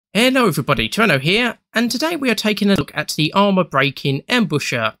Hello everybody, Toreno here, and today we are taking a look at the Armour Breaking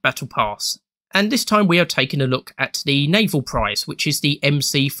Ambusher Battle Pass. And this time we are taking a look at the Naval prize, which is the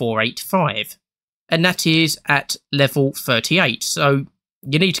MC485. And that is at level 38, so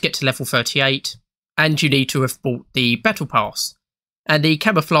you need to get to level 38, and you need to have bought the Battle Pass. And the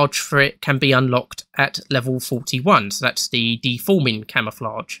camouflage for it can be unlocked at level 41, so that's the deforming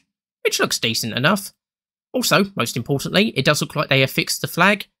camouflage, which looks decent enough. Also, most importantly, it does look like they affixed the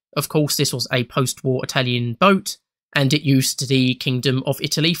flag. Of course, this was a post-war Italian boat, and it used the Kingdom of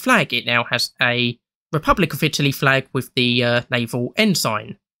Italy flag. It now has a Republic of Italy flag with the naval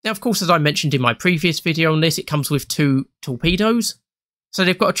ensign. Now, of course, as I mentioned in my previous video on this, it comes with 2 torpedoes. So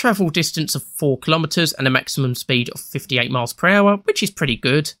they've got a travel distance of 4 kilometres and a maximum speed of 58 miles per hour, which is pretty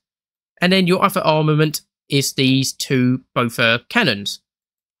good. And then your other armament is these 2 Bofor cannons.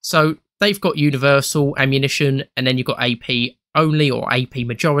 So they've got universal ammunition, and then you've got AP only or AP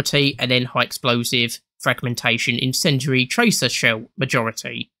majority, and then high explosive fragmentation incendiary tracer shell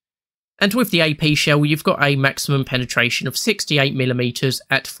majority. And with the AP shell, you've got a maximum penetration of 68mm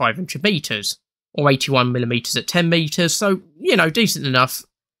at 500 metres, or 81mm at 10 metres, so, you know, decent enough.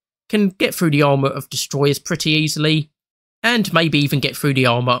 Can get through the armour of destroyers pretty easily, and maybe even get through the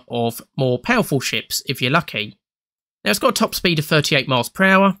armour of more powerful ships if you're lucky. Now, it's got a top speed of 38 miles per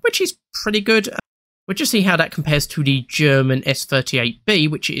hour, which is pretty good. We'll just see how that compares to the German S-38b,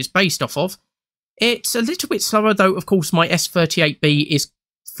 which it is based off of. It's a little bit slower, though. Of course, my S-38b is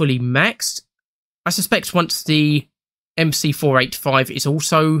fully maxed. I suspect once the MC485 is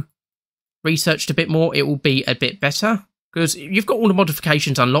also researched a bit more, it will be a bit better. Because you've got all the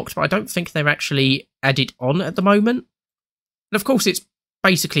modifications unlocked, but I don't think they're actually added on at the moment. And of course, it's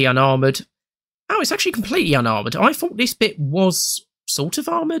basically unarmoured. Oh, it's actually completely unarmoured. I thought this bit was sort of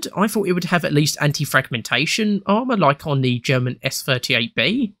armoured. I thought it would have at least anti-fragmentation armour, like on the German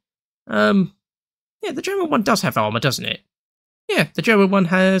S-38b. Yeah, the German one does have armour, doesn't it? Yeah, the German one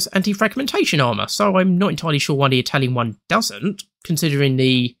has anti-fragmentation armour, so I'm not entirely sure why the Italian one doesn't, considering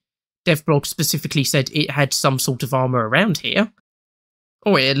the dev blog specifically said it had some sort of armour around here.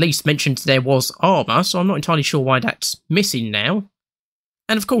 Or it at least mentioned there was armour, so I'm not entirely sure why that's missing now.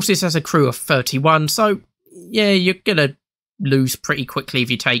 And of course this has a crew of 31, so yeah, you're gonna lose pretty quickly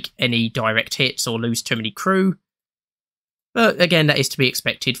if you take any direct hits or lose too many crew. But again, that is to be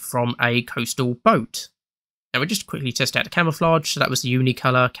expected from a coastal boat. Now we'll just quickly test out the camouflage. So that was the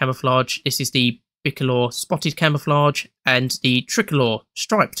unicolor camouflage. This is the bicolor spotted camouflage and the tricolor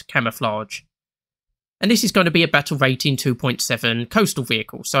striped camouflage. And this is going to be a battle rating 2.7 coastal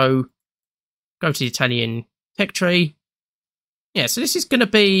vehicle. So go to the Italian tech tree. Yeah, so this is going to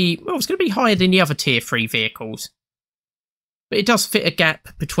be, well, it's going to be higher than the other tier 3 vehicles. But it does fit a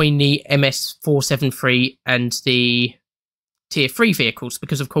gap between the MS473 and the tier 3 vehicles,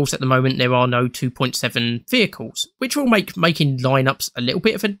 because of course at the moment there are no 2.7 vehicles, which will make making lineups a little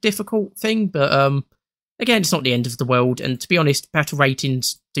bit of a difficult thing, but again, it's not the end of the world, and to be honest, battle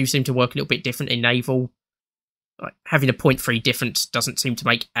ratings do seem to work a little bit different in Naval. Like, having a 0.3 difference doesn't seem to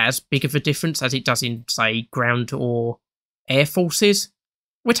make as big of a difference as it does in, say, ground or air forces.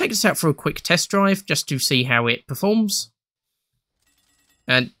 We'll take this out for a quick test drive just to see how it performs.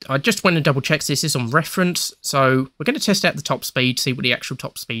 And I just went and double checked this is on reference, so we're going to test out the top speed, see what the actual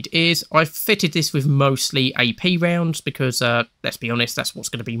top speed is. I've fitted this with mostly AP rounds because, let's be honest, that's what's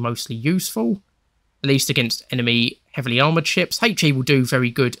going to be mostly useful, at least against enemy heavily armoured ships. HE will do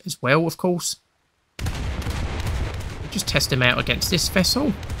very good as well, of course. Just test them out against this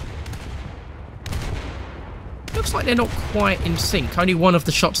vessel. Looks like they're not quite in sync. Only one of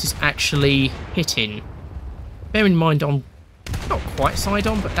the shots is actually hitting. Bear in mind I'm not quite side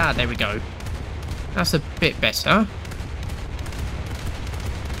on, but there we go. That's a bit better.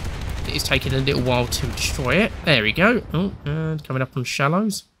 It is taking a little while to destroy it. There we go. Oh, and coming up on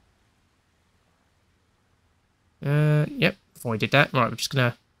shallows. Yep, avoided that. Right, we're just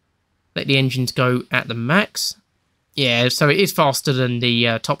going to let the engines go at the max. Yeah, so it is faster than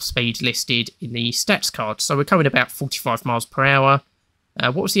the top speed listed in the stats card. So we're coming about 45 miles per hour.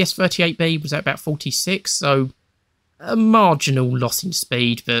 What was the S-38b? Was that about 46? So a marginal loss in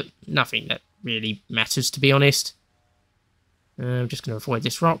speed, but nothing that really matters, to be honest. I'm just going to avoid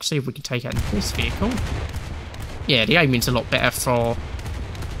this rock, see if we can take out this vehicle. Yeah, the aiming's a lot better for...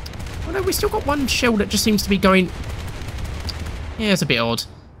 Oh no, we've still got one shell that just seems to be going... Yeah, it's a bit odd.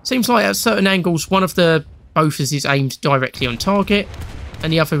 Seems like at certain angles, one of the Bofors is aimed directly on target,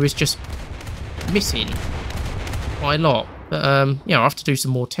 and the other is just missing by a lot. But, yeah, I'll have to do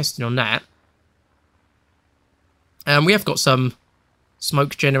some more testing on that. We have got some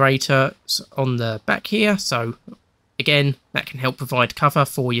smoke generators on the back here, so Again, that can help provide cover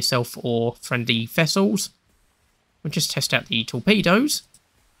for yourself or friendly vessels. We'll just test out the torpedoes.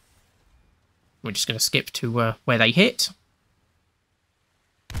 We're just going to skip to where they hit.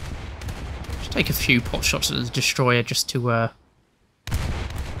 Just take a few pot shots at the destroyer just to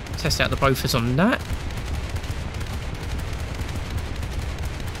test out the bofors on that.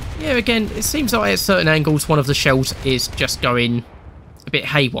 Yeah, again, it seems like at certain angles one of the shells is just going a bit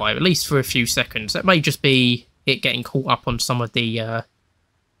haywire, at least for a few seconds. That may just be it getting caught up on some of the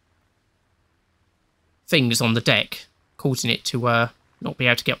things on the deck, causing it to not be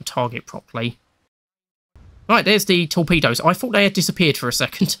able to get on target properly. Right, there's the torpedoes. I thought they had disappeared for a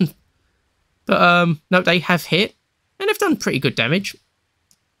second. But, no, they have hit. And they've done pretty good damage.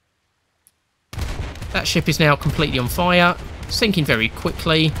 That ship is now completely on fire, sinking very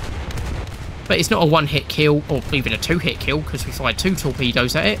quickly. But it's not a one-hit kill, or even a two-hit kill, because we fired 2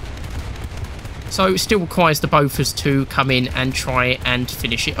 torpedoes at it. So it still requires the bofors to come in and try and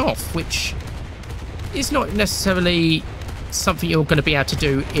finish it off, which is not necessarily something you're going to be able to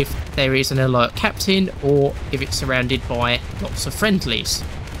do if there is an alert captain or if it's surrounded by lots of friendlies.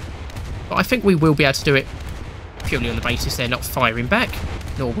 But I think we will be able to do it purely on the basis they're not firing back,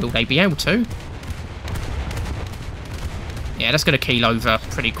 nor will they be able to. Yeah, that's going to keel over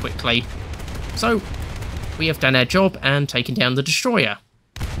pretty quickly. So, we have done our job and taken down the destroyer.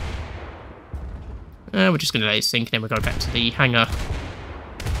 We're just going to let it sink and then we'll go back to the hangar.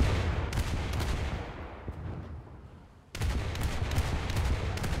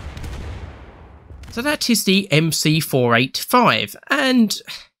 So that is the MC485, and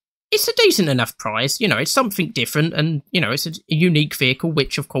it's a decent enough prize. You know, it's something different, and, you know, it's a unique vehicle,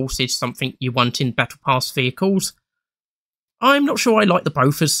 which, of course, is something you want in Battle Pass vehicles. I'm not sure I like the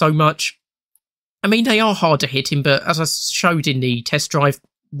bofors so much. I mean, they are hard to hit him, but as I showed in the test drive,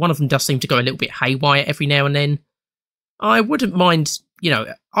 one of them does seem to go a little bit haywire every now and then. I wouldn't mind, you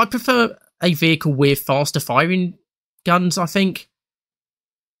know, I prefer a vehicle with faster firing guns, I think.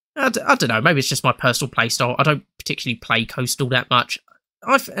 I don't know, maybe it's just my personal playstyle. I don't particularly play Coastal that much.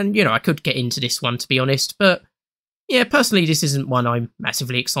 And, you know, I could get into this one, to be honest. But, yeah, personally, this isn't one I'm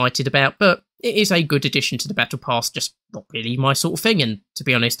massively excited about. But it is a good addition to the Battle Pass, just not really my sort of thing. And, to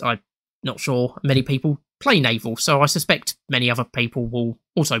be honest, I'm not sure many people play Naval. So I suspect many other people will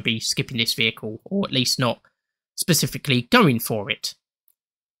also be skipping this vehicle, or at least not specifically going for it.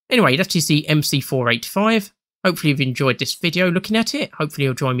 Anyway, that is the MC485. Hopefully you've enjoyed this video looking at it. Hopefully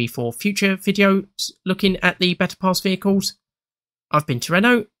you'll join me for future videos looking at the Battlepass vehicles. I've been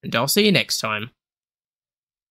Toreno, and I'll see you next time.